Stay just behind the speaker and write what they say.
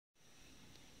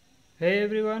Hey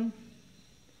everyone,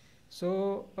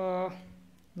 so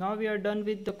now we are done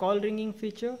with the call ringing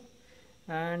feature,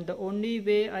 and the only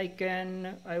way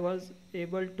I was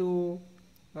able to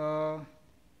uh,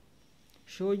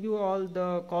 show you all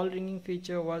the call ringing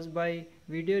feature was by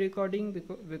video recording,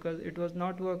 because it was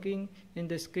not working in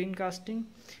the screencasting.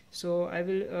 So I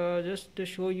will just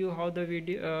show you how the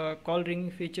video call ringing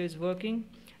feature is working.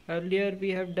 Earlier we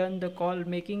have done the call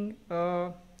making,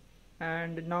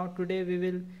 and now today we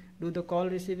will do the call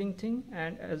receiving thing,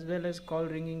 and as well as call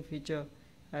ringing feature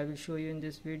I will show you in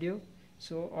this video.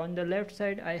 So on the left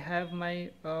side I have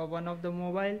my one of the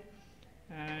mobile,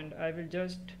 and I will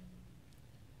just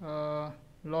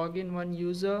log in one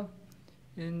user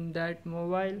in that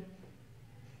mobile.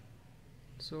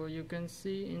 So you can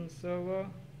see in server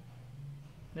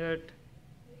that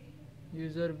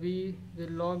user B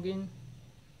will log in.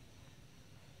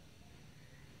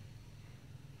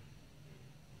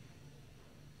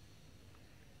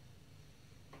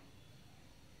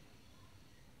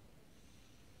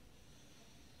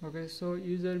 Okay, so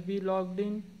user B logged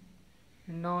in,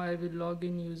 and now I will log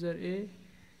in user A.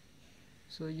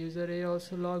 So user A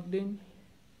also logged in.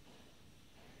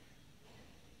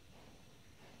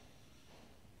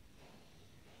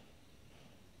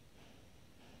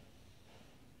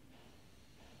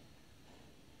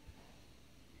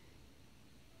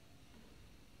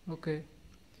 Okay,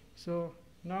 so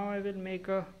now I will make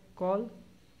a call,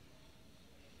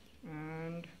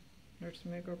 and let's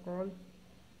make a call.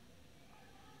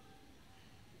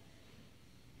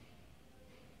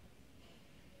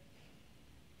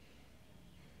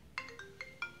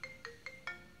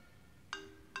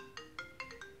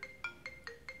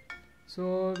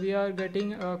 So we are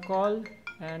getting a call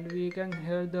and we can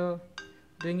hear the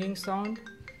ringing sound.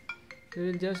 We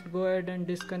will just go ahead and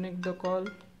disconnect the call,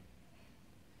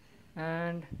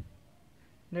 and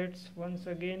let's once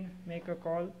again make a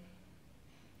call.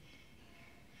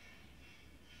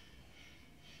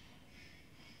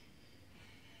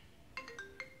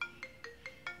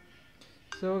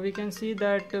 So we can see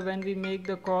that when we make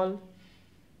the call,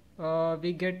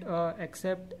 we get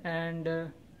accept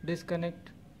and disconnect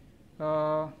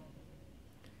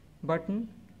button.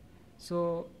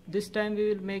 So this time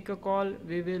we will make a call,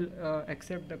 we will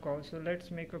accept the call. So let's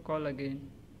make a call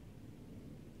again.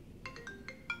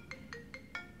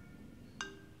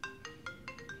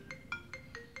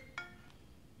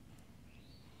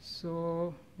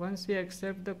 So once we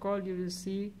accept the call, you will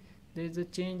see there is a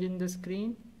change in the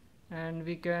screen, and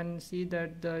we can see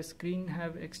that the screen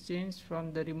have exchanged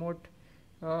from the remote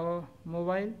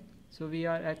mobile. So we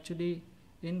are actually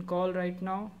in call right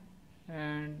now,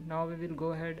 and now we will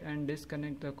go ahead and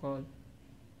disconnect the call.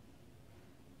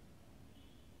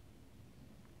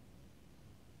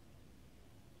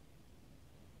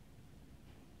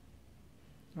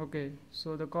 Okay,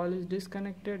 so the call is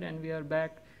disconnected and we are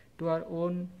back to our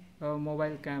own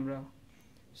mobile camera.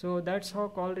 So that's how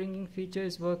call ringing feature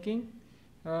is working,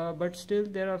 but still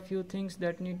there are few things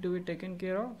that need to be taken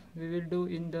care of. We will do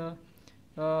in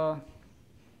the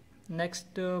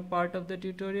next part of the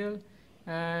tutorial,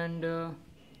 and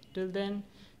till then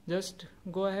just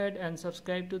go ahead and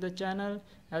subscribe to the channel,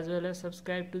 as well as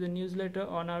subscribe to the newsletter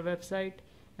on our website,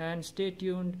 and stay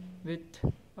tuned with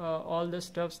all the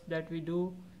stuffs that we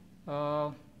do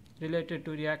related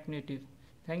to React Native.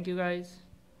 Thank you guys.